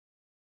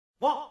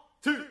1,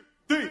 2,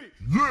 3.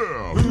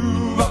 Yeah!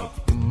 Move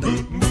up, move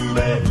it,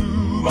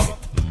 move up,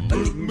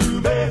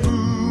 move it,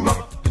 move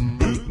up,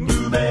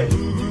 move it,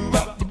 move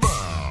up.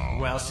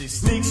 Well, she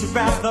sneaks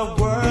around the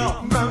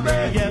world, from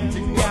Maryland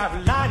to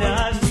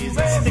Carolina. She's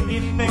a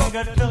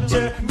sticky-fingered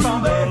filcher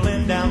from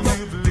Berlin down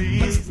to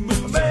Belize.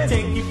 She'll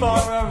take you for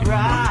a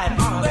ride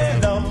on a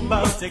slow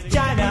boat to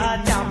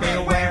China. Tell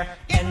me where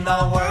in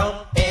the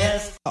world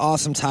is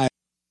Awesome Tie.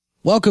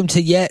 Welcome to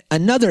yet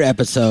another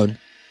episode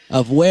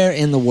of Where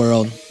in the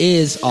World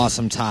is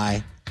Awesome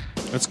Tie.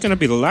 It's going to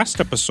be the last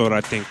episode, I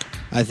think.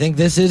 I think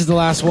this is the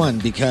last one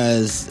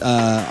because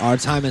our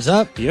time is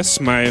up.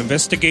 Yes, my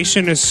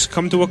investigation has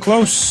come to a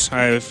close.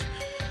 I've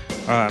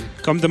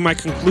come to my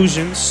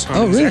conclusions.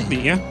 Oh, really?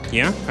 Exactly.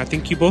 Yeah. I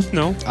think you both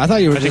know. I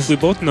thought you were I think we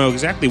both know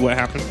exactly what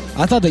happened.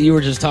 I thought that you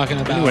were just talking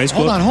about... Anyways,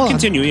 hold on.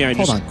 Continue. Yeah,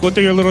 hold just on. go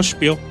through your little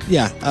spiel.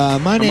 Yeah,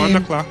 I'm on the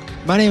clock.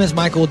 My name is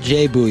Michael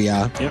J.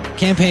 Booyah, Yep.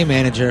 campaign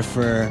manager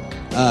for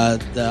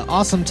the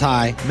Awesome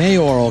Tie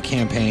mayoral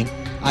campaign.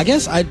 I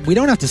guess we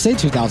don't have to say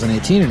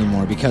 2018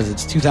 anymore because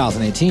it's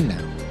 2018 now.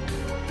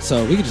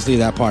 So we could just leave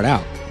that part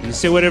out. You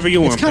say whatever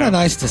you want. It's kind of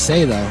nice to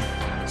say, though.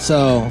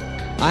 So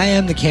I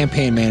am the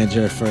campaign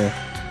manager for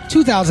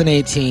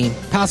 2018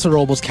 Paso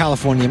Robles,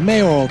 California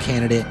mayoral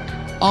candidate,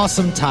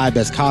 Awesome Tie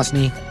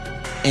Beskosny.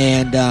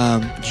 And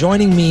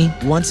joining me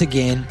once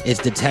again is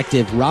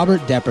Detective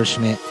Robert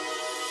Depperschmidt.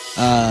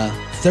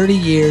 30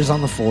 years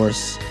on the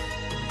force,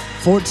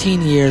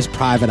 14 years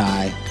private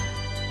eye.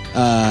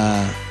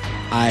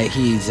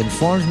 He's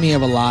informed me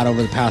of a lot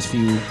over the past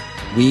few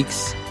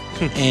weeks,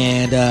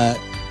 and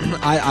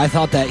I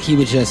thought that he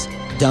was just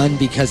done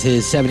because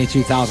his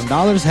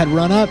 $72,000 had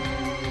run up,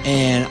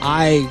 and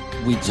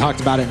we talked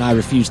about it, and I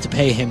refused to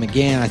pay him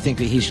again. I think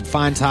that he should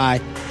find Ty.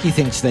 He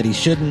thinks that he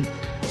shouldn't.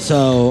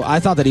 So I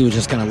thought that he was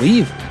just going to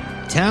leave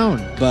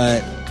town,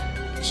 but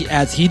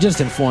as he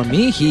just informed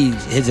me,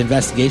 his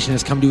investigation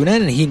has come to an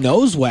end, and he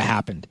knows what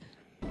happened.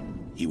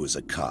 He was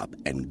a cop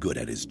and good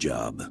at his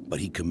job, but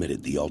he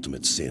committed the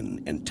ultimate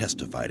sin and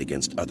testified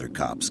against other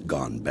cops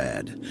gone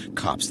bad.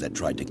 Cops that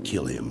tried to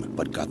kill him,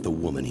 but got the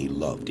woman he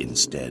loved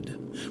instead.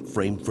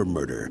 Framed for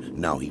murder,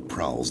 now he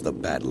prowls the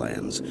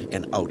Badlands,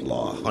 an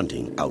outlaw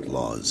hunting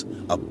outlaws,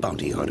 a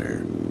bounty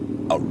hunter,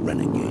 a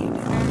renegade.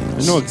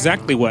 I know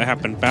exactly what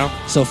happened, pal.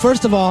 So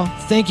first of all,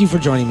 thank you for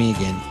joining me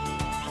again.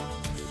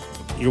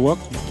 You're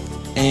welcome.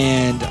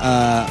 And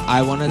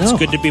I want to know. It's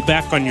good to be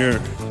back on your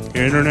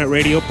internet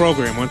radio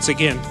program once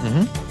again.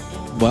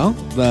 Mm-hmm. Well,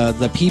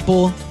 the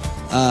people,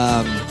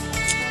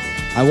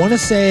 I want to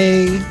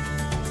say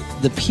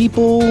the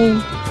people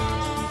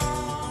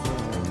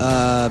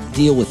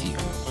deal with you.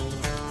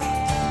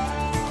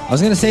 I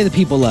was going to say the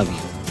people love you,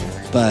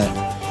 but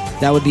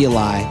that would be a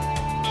lie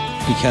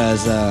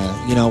because,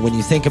 when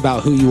you think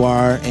about who you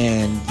are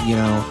and,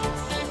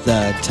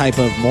 the type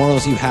of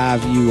morals you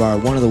have, you are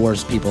one of the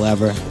worst people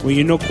ever.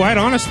 Well, quite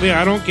honestly,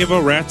 I don't give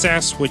a rat's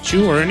ass what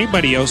you or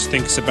anybody else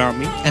thinks about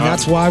me. And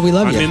that's why we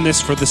love you. I'm in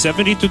this for the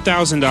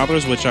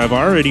 $72,000, which I've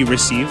already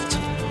received.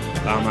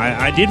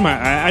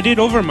 I did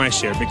over my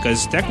share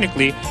because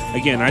technically,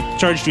 again, I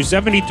charged you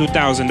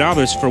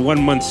 $72,000 for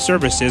 1 month's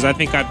services. I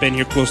think I've been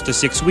here close to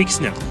 6 weeks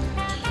now.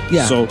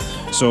 Yeah.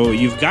 So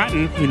you've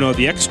gotten,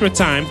 the extra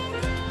time,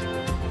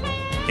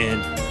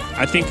 and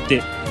I think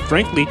that,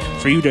 frankly,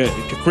 for you to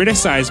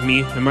criticize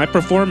me and my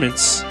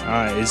performance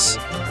is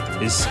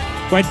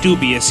quite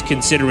dubious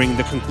considering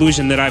the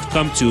conclusion that I've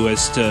come to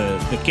as to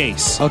the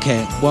case.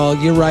 Okay, well,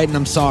 you're right, and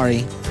I'm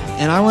sorry.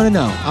 And I want to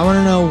know. I want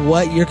to know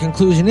what your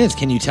conclusion is.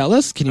 Can you tell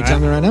us? Can you tell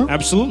me right now?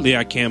 Absolutely,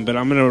 I can, but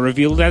I'm going to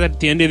reveal that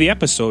at the end of the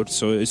episode.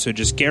 So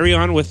just carry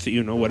on with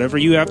whatever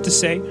you have to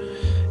say,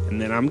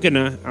 and then I'm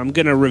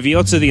gonna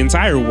reveal to the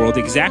entire world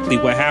exactly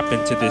what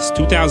happened to this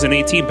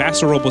 2018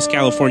 Paso Robles,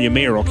 California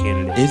mayoral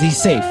candidate. Is he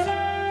safe?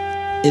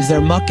 Is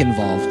there muck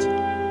involved?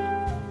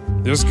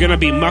 There's gonna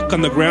be muck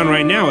on the ground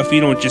right now if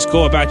you don't just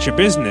go about your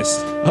business.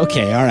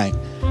 Okay, all right.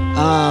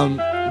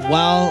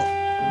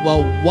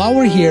 While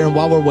we're here and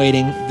while we're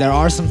waiting, there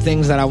are some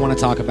things that I want to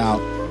talk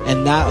about,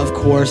 and that, of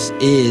course,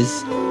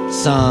 is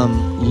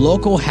some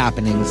local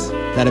happenings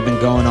that have been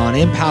going on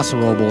in Paso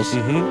Robles,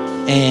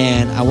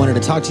 and I wanted to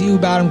talk to you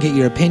about them, get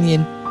your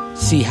opinion,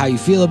 see how you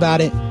feel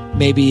about it.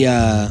 Maybe,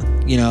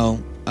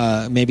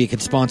 maybe it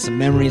could spawn some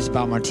memories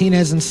about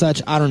Martinez and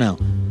such. I don't know.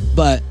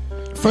 But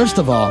first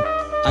of all,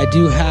 I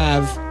do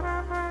have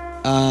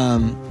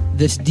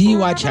this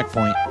DUI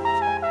checkpoint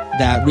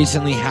that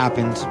recently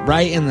happened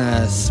right in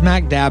the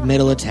smack dab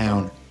middle of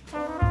town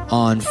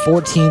on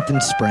 14th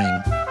and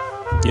Spring.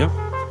 Yep.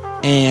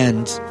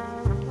 And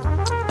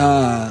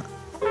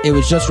it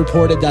was just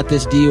reported that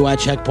this DUI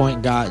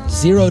checkpoint got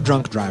 0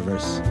 drunk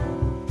drivers.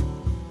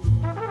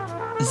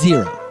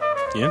 0.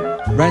 Yeah.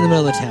 Right in the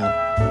middle of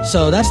town.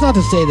 So that's not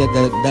to say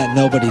that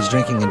nobody's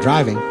drinking and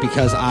driving,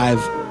 because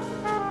I've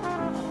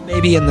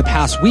maybe in the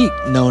past week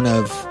known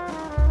of,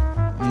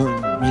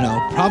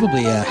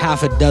 probably a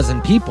half a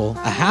dozen people,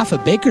 a half a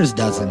baker's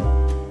dozen,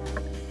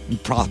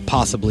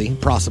 possibly,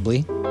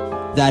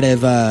 that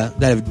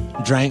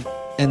have drank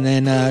and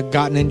then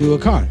gotten into a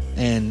car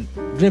and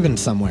driven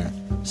somewhere.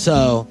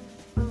 So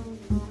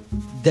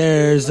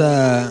there's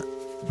an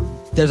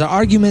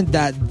argument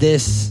that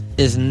this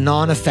is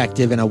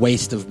non-effective and a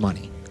waste of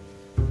money.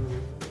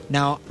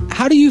 Now,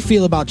 how do you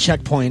feel about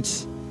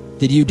checkpoints?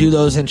 Did you do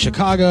those in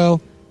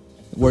Chicago?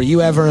 Were you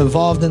ever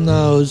involved in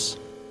those?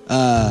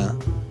 Do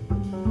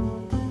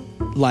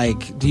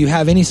you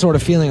have any sort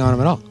of feeling on them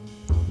at all?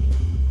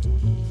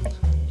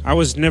 I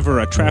was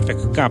never a traffic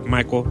cop,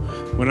 Michael.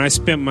 When I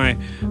spent my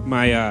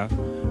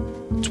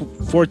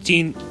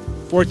 14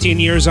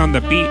 years on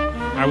the beat,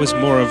 I was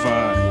more of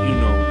a,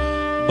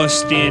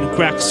 bust in,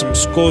 crack some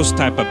skulls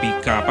type of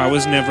beat cop. I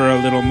was never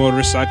a little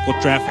motorcycle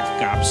traffic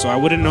cop, so I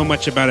wouldn't know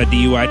much about a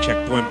DUI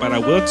checkpoint, but I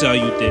will tell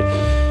you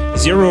that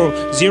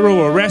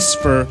zero arrests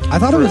for... I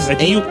thought it was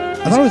 8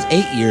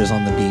 years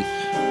on the beat.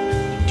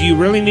 Do you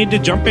really need to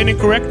jump in and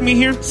correct me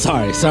here?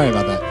 Sorry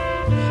about that.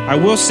 I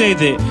will say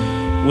that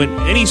when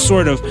any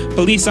sort of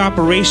police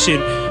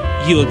operation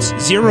yields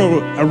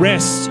 0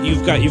 arrests,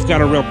 you've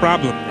got a real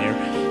problem there.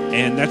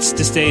 And that's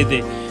to say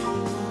that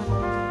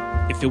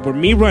if it were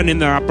me running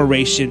the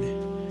operation,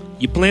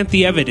 you plant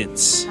the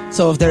evidence.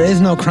 So if there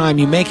is no crime,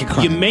 you make a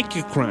crime. You make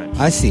a crime.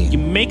 I see. You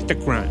make the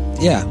crime.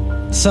 Yeah.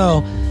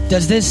 So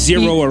does this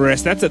 0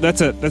 arrests? That's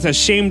a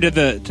shame to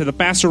the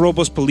Paso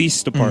Robles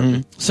Police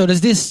Department. Mm-hmm. So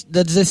does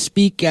this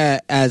speak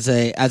as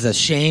a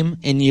shame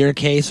in your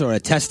case, or a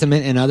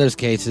testament in others'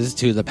 cases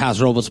to the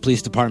Paso Robles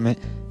Police Department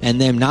and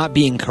them not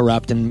being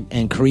corrupt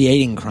and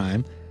creating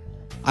crime?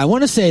 I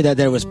want to say that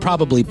there was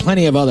probably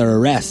plenty of other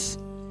arrests,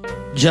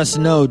 just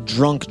no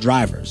drunk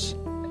drivers.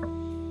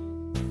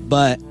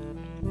 But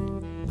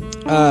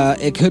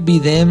it could be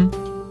them,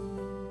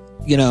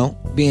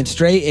 being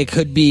straight. It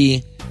could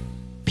be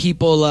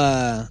people,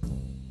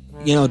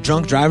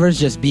 drunk drivers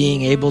just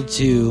being able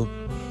to,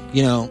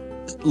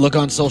 look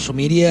on social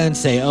media and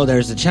say, oh,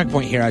 there's a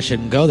checkpoint here, I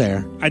shouldn't go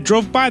there. I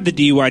drove by the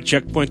DUI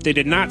checkpoint. They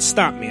did not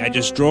stop me. I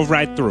just drove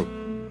right through.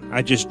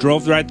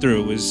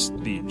 It was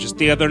just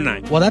the other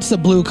night. Well, that's the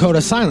blue code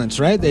of silence,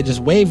 right? They just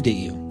waved at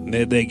you.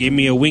 They gave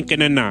me a wink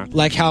and a nod.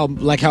 Like how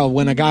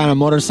when a guy on a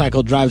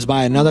motorcycle drives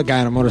by another guy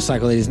on a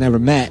motorcycle that he's never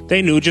met.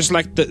 They knew, just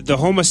like the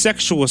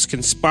homosexuals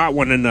can spot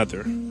one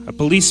another. A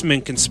policeman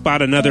can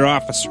spot another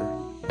officer.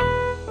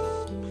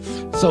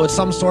 So it's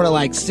some sort of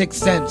like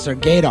sixth sense or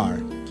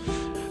gaydar.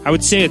 I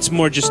would say it's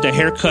more just a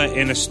haircut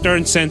and a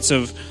stern sense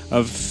of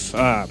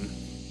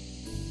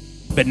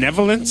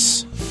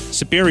benevolence,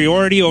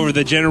 superiority over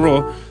the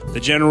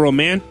general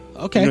man.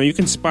 Okay. You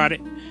can spot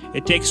it.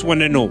 It takes one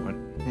to know one.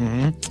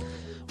 Mm-hmm.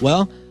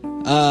 Well,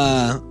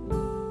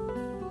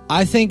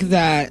 I think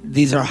that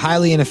these are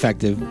highly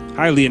ineffective.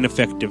 Highly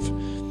ineffective.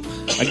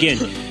 Again,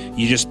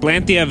 you just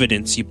plant the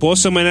evidence. You pull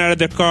someone out of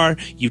their car.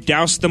 You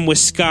douse them with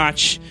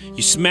scotch.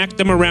 You smack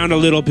them around a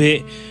little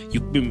bit.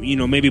 You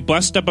maybe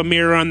bust up a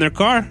mirror on their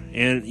car,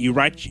 and you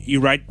write. You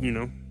write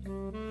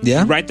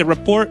the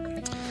report.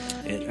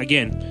 And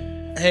again.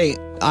 Hey,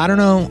 I don't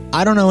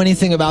know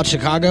anything about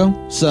Chicago,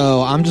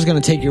 so I'm just going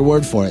to take your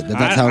word for it.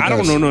 That's how it goes.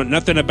 I don't know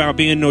nothing about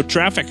being no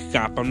traffic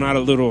cop. I'm not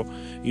a little,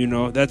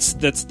 that's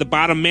the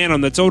bottom man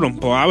on the totem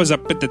pole. I was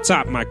up at the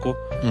top, Michael.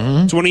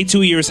 Mm-hmm.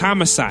 22 years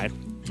homicide.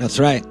 That's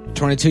right.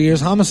 22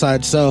 years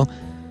homicide. So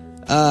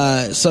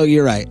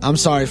you're right. I'm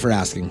sorry for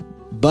asking.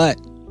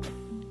 But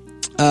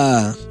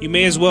you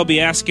may as well be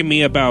asking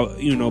me about,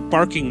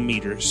 parking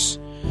meters.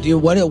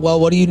 What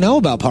do you know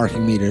about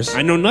parking meters?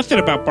 I know nothing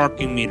about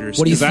parking meters.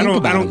 What do you think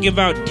about I don't them? give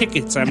out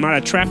tickets. I'm not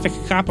a traffic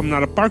cop. I'm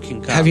not a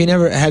parking cop. Have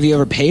you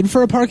ever paid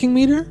for a parking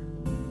meter?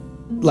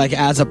 Like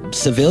as a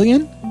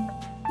civilian?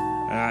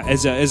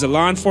 As a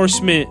law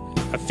enforcement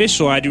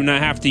official, I do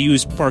not have to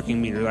use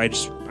parking meters. I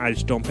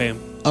just don't pay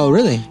them. Oh,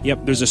 really?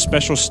 Yep. There's a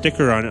special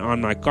sticker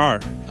on my car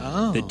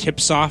that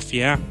tips off.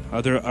 Yeah,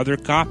 other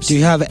cops. Do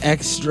you have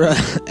extra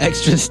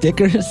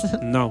stickers?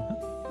 No.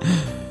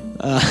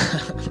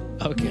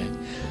 Okay.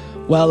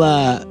 Well,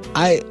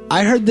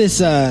 I heard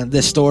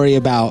this story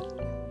about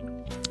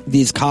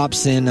these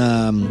cops in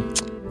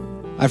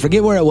I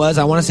forget where it was.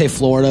 I want to say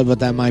Florida, but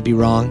that might be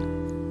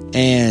wrong.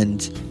 And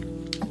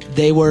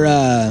they were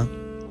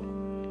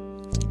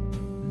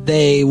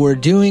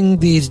doing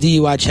these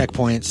DUI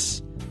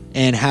checkpoints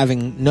and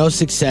having no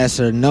success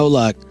or no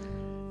luck.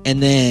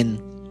 And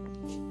then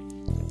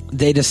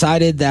they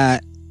decided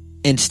that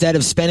instead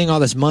of spending all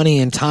this money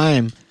and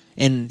time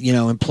and,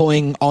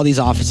 employing all these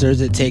officers,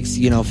 it takes,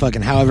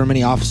 fucking however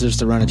many officers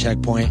to run a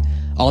checkpoint,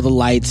 all the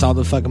lights, all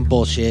the fucking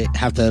bullshit,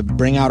 have to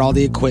bring out all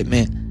the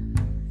equipment.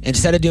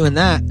 Instead of doing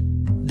that,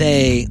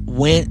 they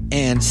went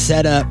and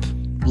set up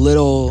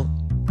little,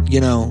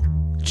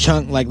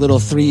 little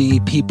 3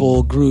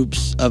 people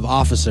groups of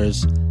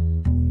officers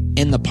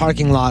in the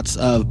parking lots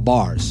of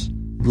bars,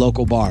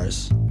 local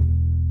bars.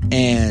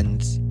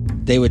 And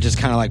they would just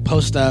kind of like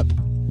post up,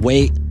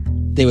 wait.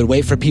 They would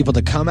wait for people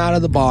to come out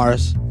of the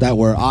bars that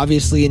were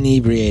obviously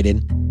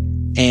inebriated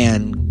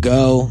and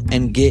go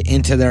and get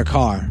into their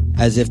car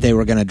as if they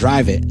were going to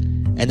drive it.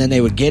 And then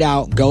they would get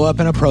out, go up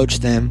and approach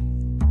them,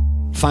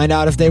 find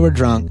out if they were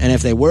drunk. And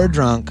if they were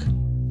drunk,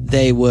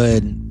 they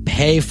would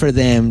pay for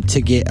them to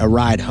get a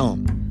ride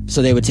home.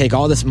 So they would take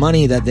all this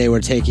money that they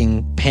were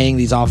paying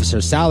these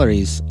officers'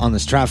 salaries on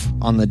this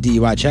on the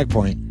DUI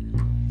checkpoint,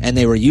 and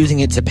they were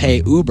using it to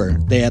pay Uber.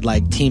 They had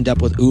like teamed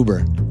up with Uber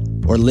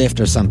or Lyft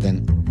or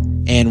something,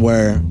 and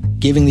were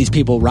giving these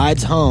people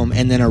rides home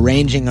and then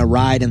arranging a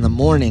ride in the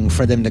morning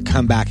for them to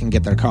come back and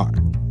get their car.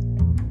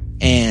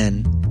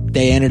 And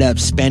they ended up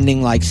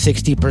spending like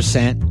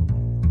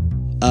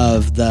 60%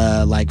 of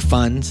the like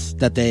funds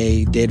that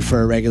they did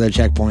for a regular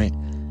checkpoint.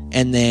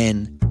 And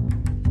then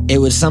it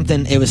was some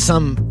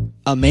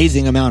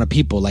amazing amount of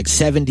people, like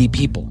 70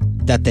 people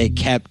that they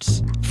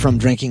kept from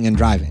drinking and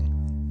driving,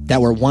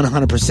 that were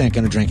 100%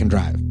 going to drink and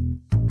drive.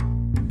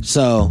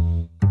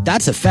 So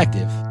that's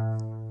effective.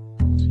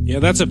 Yeah,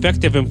 that's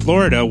effective in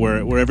Florida,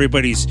 where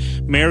everybody's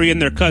marrying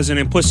their cousin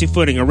and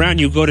pussyfooting around.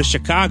 You go to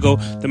Chicago,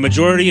 the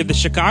majority of the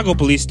Chicago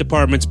Police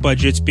Department's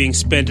budget's being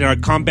spent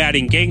on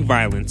combating gang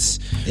violence.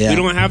 Yeah. We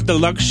don't have the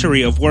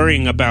luxury of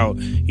worrying about,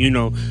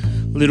 little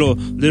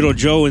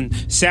Joe and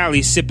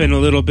Sally sipping a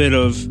little bit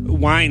of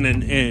wine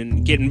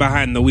and getting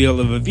behind the wheel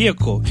of a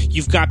vehicle.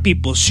 You've got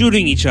people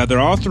shooting each other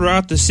all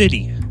throughout the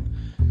city.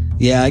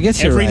 Yeah, I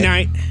guess you're right. Every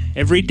night,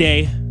 every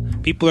day,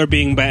 people are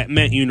being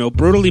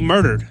brutally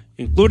murdered,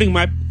 including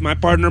my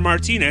partner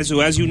Martinez,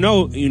 who, as you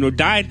know,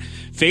 died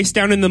face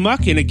down in the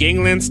muck in a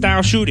gangland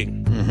style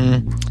shooting.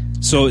 Mm-hmm.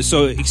 So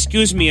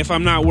excuse me if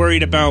I'm not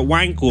worried about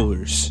wine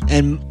coolers.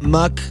 And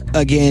muck,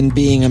 again,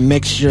 being a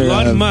mixture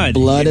of mud.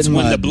 Blood it's and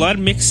when mud. the blood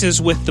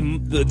mixes with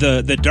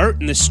the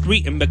dirt in the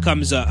street and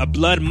becomes a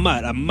blood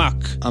mud, a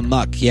muck. A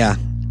muck, yeah.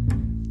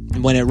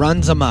 When it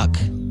runs amok,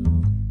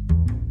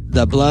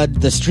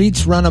 the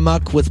streets run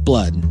amok with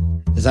blood.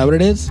 Is that what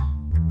it is?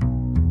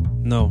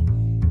 No.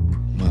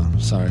 Well,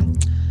 sorry.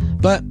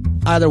 But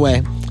either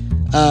way,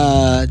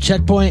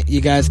 checkpoint, you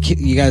guys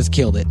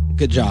killed it.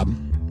 Good job.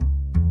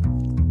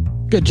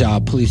 Good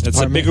job, police That's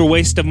department. a bigger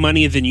waste of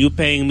money than you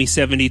paying me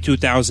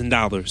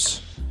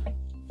 $72,000.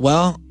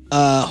 Well,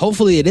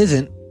 hopefully it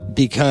isn't,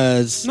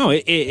 because No,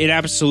 it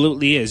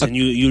absolutely is, and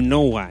you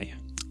know why.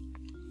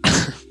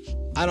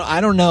 I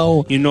don't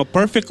know. You know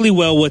perfectly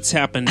well what's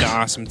happened to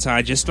Awesome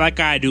Ty, just like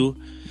I do.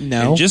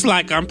 No. And just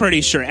like I'm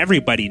pretty sure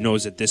everybody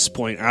knows at this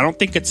point. I don't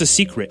think it's a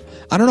secret.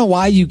 I don't know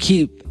why you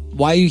keep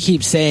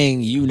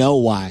saying you know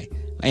why,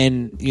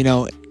 and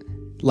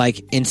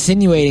like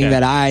insinuating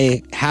that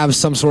I have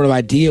some sort of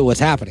idea what's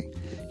happening.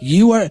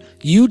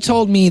 You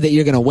told me that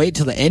you're going to wait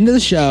till the end of the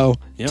show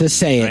to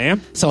say it. I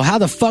am. So how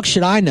the fuck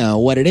should I know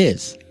what it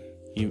is?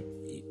 You've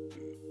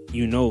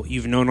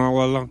known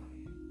all along.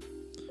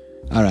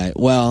 All right.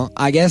 Well,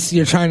 I guess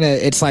you're trying to.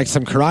 It's like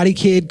some Karate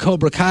Kid,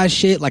 Cobra Kai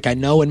shit. Like I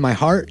know in my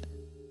heart.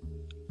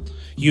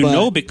 You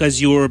know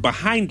because you were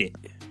behind it.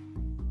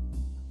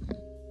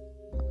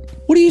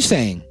 What are you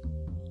saying?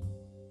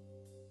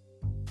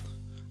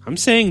 I'm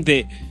saying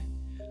that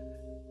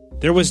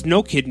there was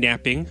no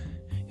kidnapping.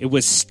 It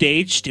was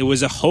staged. It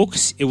was a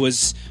hoax. It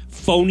was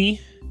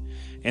phony.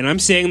 And I'm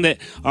saying that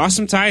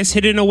Awesome Ty is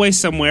hidden away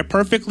somewhere,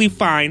 perfectly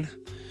fine,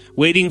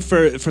 waiting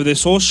for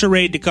this whole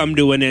charade to come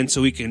to an end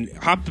so he can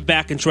hop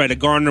back and try to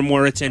garner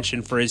more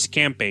attention for his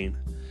campaign.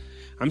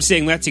 I'm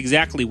saying that's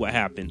exactly what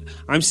happened.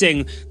 I'm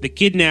saying the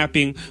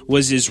kidnapping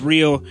was as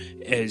real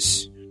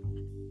as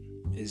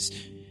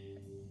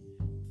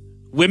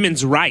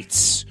women's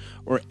rights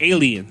or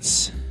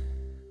aliens.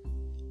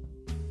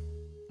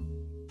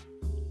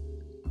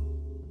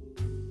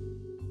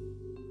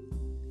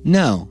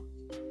 No.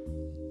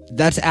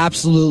 That's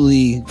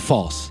absolutely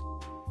false.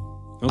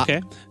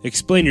 Okay.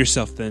 Explain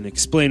yourself then.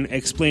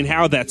 Explain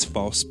how that's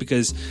false,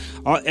 because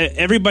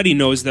everybody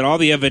knows that all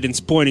the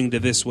evidence pointing to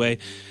this way.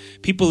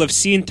 People have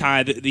seen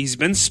Ty, that he's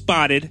been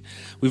spotted.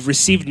 We've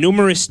received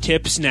numerous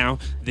tips now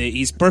that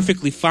he's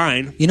perfectly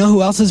fine. You know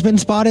who else has been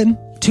spotted?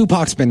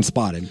 Tupac's been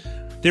spotted.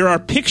 There are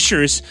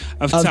pictures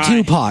of Ty.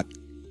 Tupac.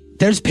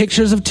 There's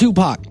pictures of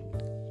Tupac.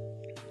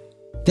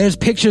 There's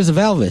pictures of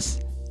Elvis.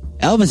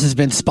 Elvis has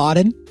been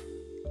spotted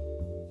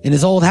in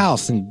his old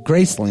house in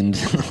Graceland.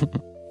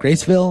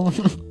 Graceville?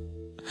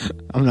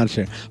 I'm not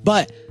sure.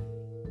 But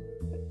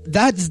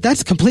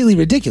that's completely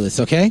ridiculous,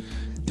 okay?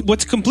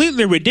 What's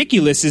completely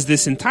ridiculous is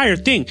this entire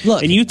thing.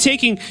 Look, and you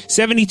taking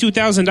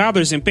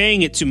 $72,000 and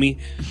paying it to me,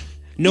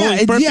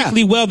 knowing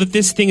perfectly well that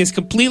this thing is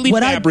completely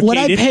fabricated. Would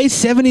I pay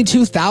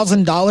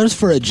 $72,000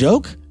 for a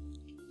joke?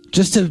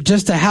 Just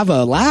to have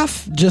a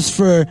laugh? Just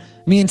for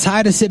me and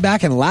Ty to sit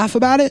back and laugh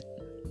about it?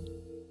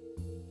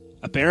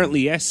 Apparently,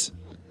 yes.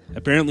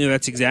 Apparently,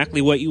 that's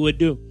exactly what you would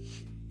do.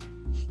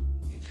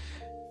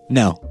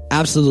 No,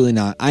 absolutely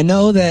not. I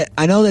know that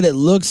it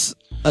looks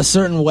a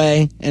certain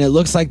way, and it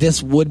looks like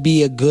this would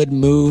be a good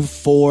move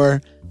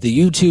for the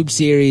YouTube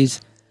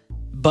series,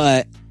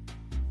 but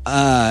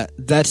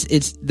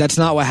that's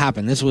not what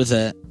happened. This was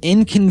a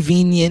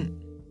inconvenient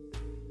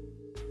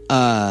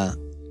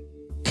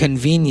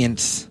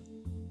convenience.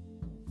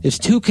 It's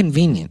too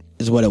convenient,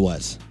 is what it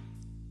was.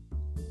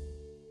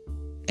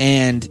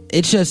 And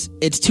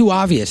it's too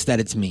obvious that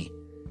it's me.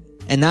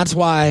 And that's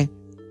why,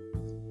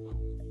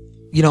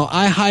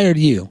 I hired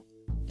you,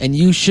 and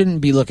you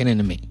shouldn't be looking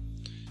into me.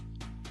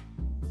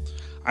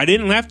 I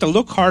didn't have to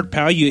look hard,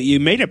 pal. You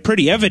made it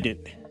pretty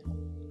evident.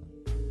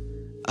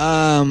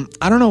 I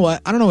don't know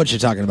what you're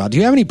talking about. Do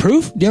you have any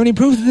proof? Do you have any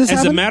proof that this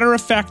happened? As a matter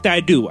of fact, I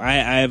do. I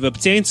have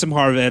obtained some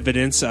hard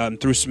evidence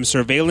through some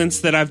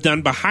surveillance that I've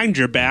done behind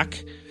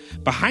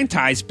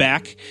Ty's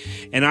back,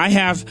 and I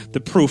have the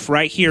proof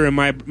right here in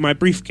my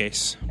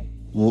briefcase.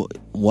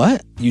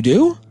 What? You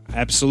do?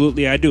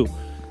 Absolutely, I do.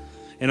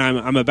 And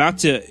I'm about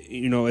to,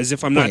 as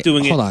if I'm not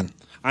doing it. Hold on.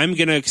 I'm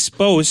going to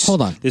expose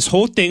this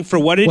whole thing for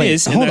what it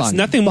is, and that's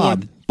nothing more.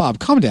 Bob,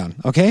 calm down,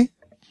 okay?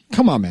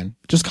 Come on, man.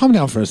 Just calm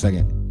down for a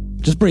second.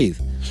 Just breathe.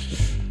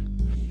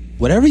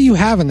 Whatever you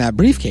have in that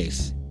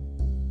briefcase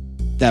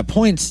that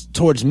points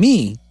towards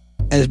me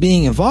as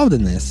being involved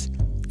in this,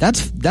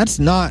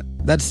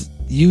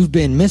 you've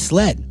been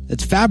misled.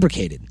 It's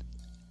fabricated.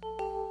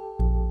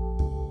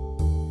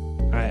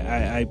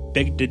 I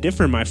beg to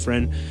differ, my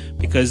friend,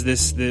 because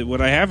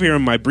what I have here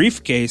in my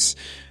briefcase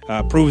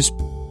proves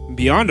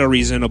beyond a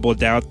reasonable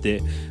doubt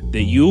that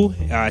you,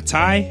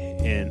 Ty,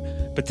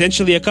 and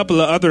potentially a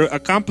couple of other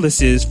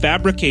accomplices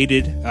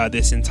fabricated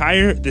this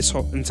entire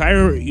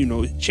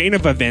chain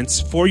of events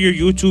for your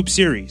YouTube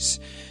series.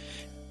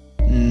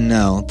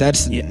 No,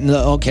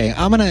 okay.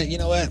 I'm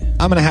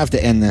gonna have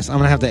to end this. I'm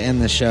gonna have to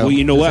end this show. Well,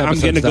 you know what? I'm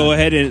gonna go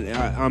ahead and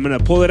I'm gonna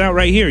pull it out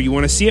right here. You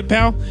want to see it,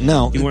 pal?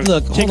 No.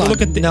 Look, take a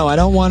look at no, I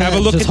don't want to. Have a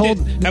look at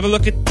Have a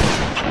look at.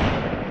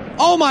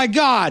 Oh my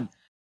god!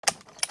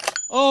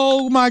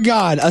 Oh my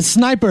god! A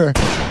sniper.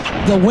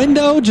 The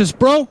window just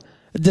broke.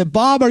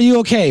 Bob, are you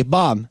okay?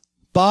 Bob?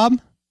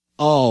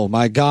 Oh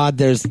my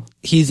god,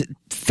 he's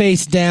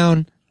face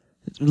down.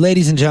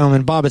 Ladies and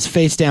gentlemen, Bob is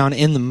face down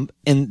in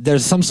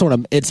there's some sort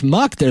of, it's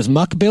muck. There's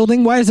muck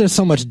building. Why is there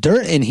so much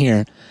dirt in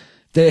here?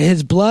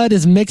 His blood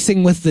is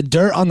mixing with the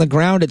dirt on the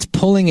ground. It's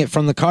pulling it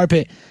from the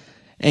carpet,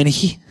 and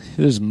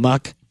there's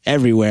muck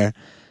everywhere.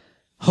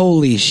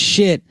 Holy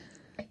shit.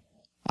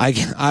 I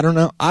don't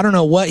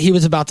know what he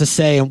was about to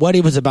say and what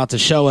he was about to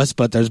show us,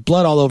 but there's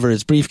blood all over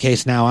his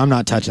briefcase now. I'm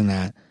not touching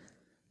that.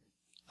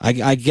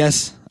 I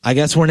guess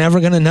we're never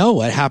going to know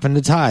what happened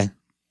to Ty.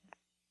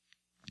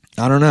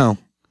 I don't know.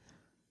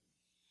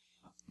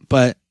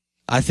 But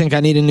I think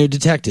I need a new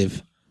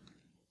detective.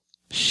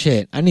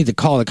 Shit, I need to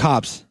call the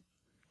cops.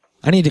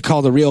 I need to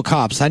call the real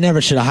cops. I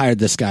never should have hired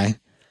this guy.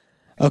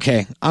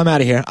 Okay, I'm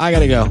out of here. I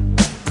gotta go.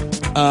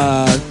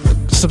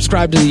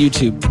 Subscribe to the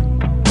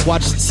YouTube.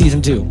 Watch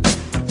season 2.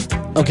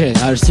 Okay,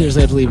 I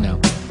seriously have to leave now.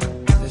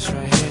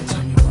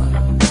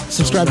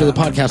 Subscribe to the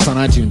podcast on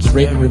iTunes.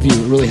 Rate and review.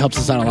 It really helps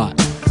us out a lot.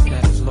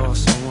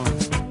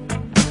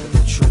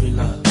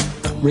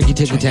 Ricky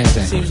Ticky Tang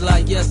Tang. Seems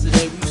like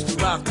yesterday we used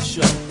to rock the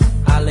show.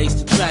 I laced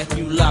the track,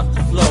 you locked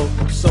the flow.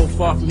 So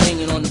far from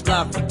hanging on the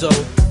block for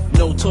dough.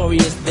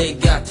 Notorious, they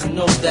got to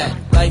know that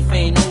life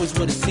ain't always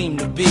what it seemed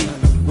to be.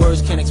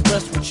 Words can't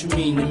express what you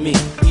mean to me.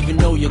 Even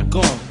though you're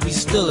gone, we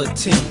still a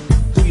team.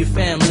 Through your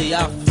family,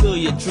 I'll fulfill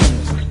your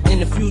dreams. In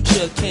the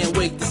future, can't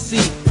wait to see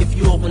if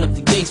you open up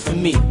the gates for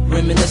me.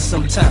 Reminisce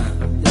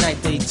sometime. The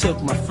night they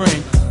took my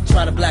friend.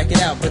 Try to black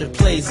it out, but it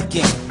plays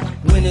again.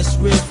 When it's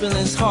real,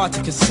 feeling's hard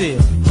to conceal.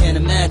 Can't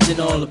imagine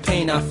all the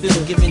pain I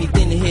feel. Give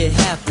anything to hear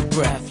half your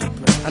breath.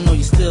 I know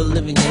you're still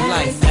living your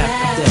life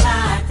after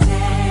death.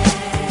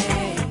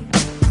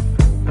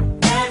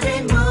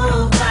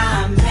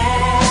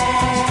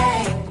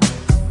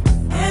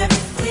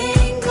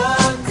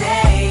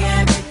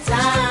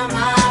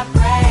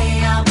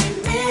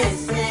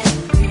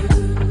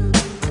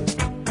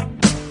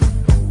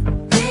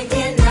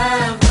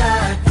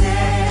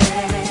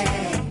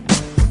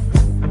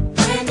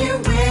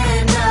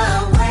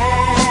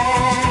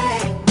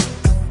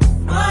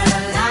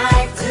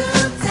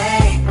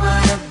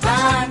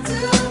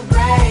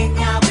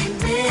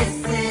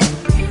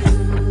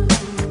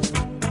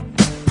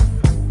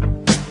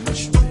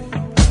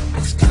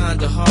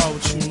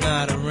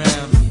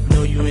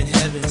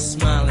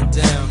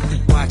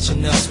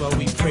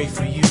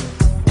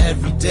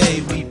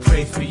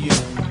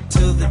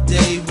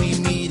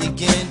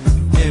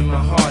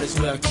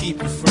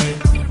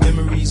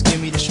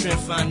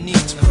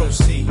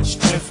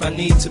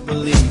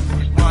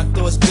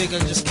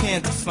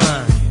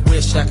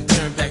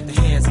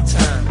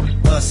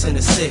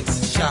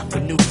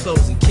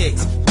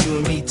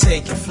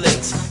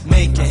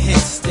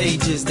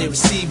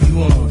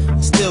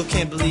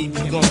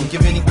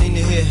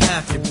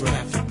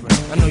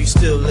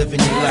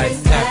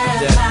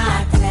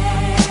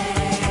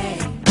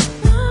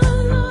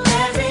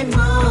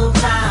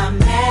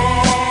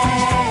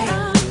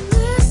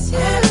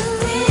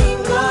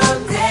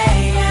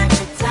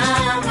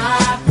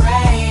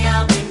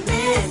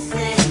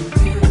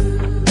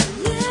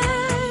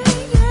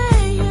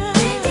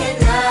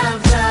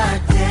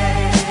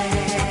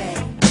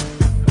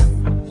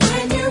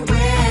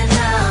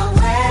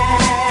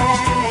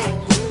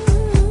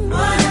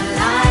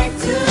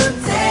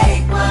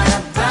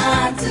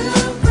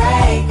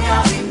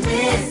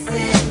 Miss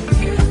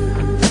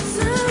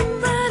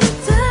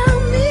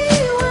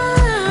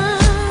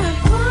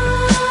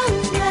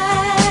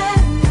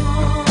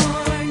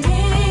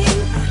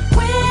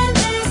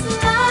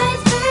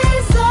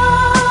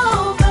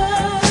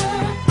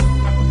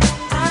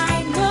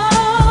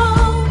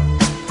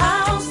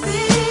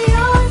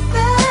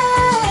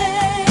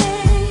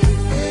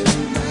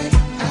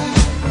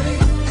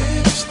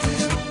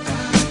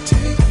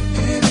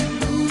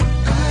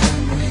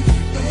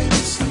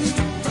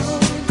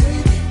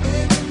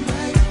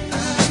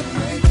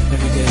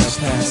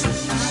That's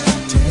it.